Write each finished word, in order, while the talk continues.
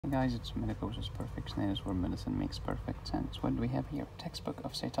Hey guys, it's Medicosis Perfect Snails, where medicine makes perfect sense. What do we have here? Textbook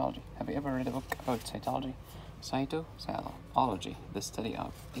of Cytology. Have you ever read a book about cytology? Cytology, the study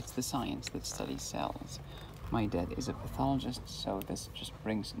of. It's the science that studies cells. My dad is a pathologist, so this just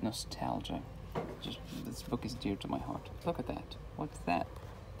brings nostalgia. This book is dear to my heart. Look at that. What's that?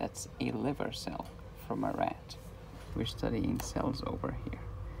 That's a liver cell from a rat. We're studying cells over here.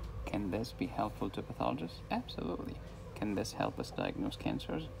 Can this be helpful to pathologists? Absolutely. Can this help us diagnose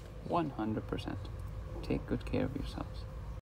cancers? 100%. Take good care of yourselves.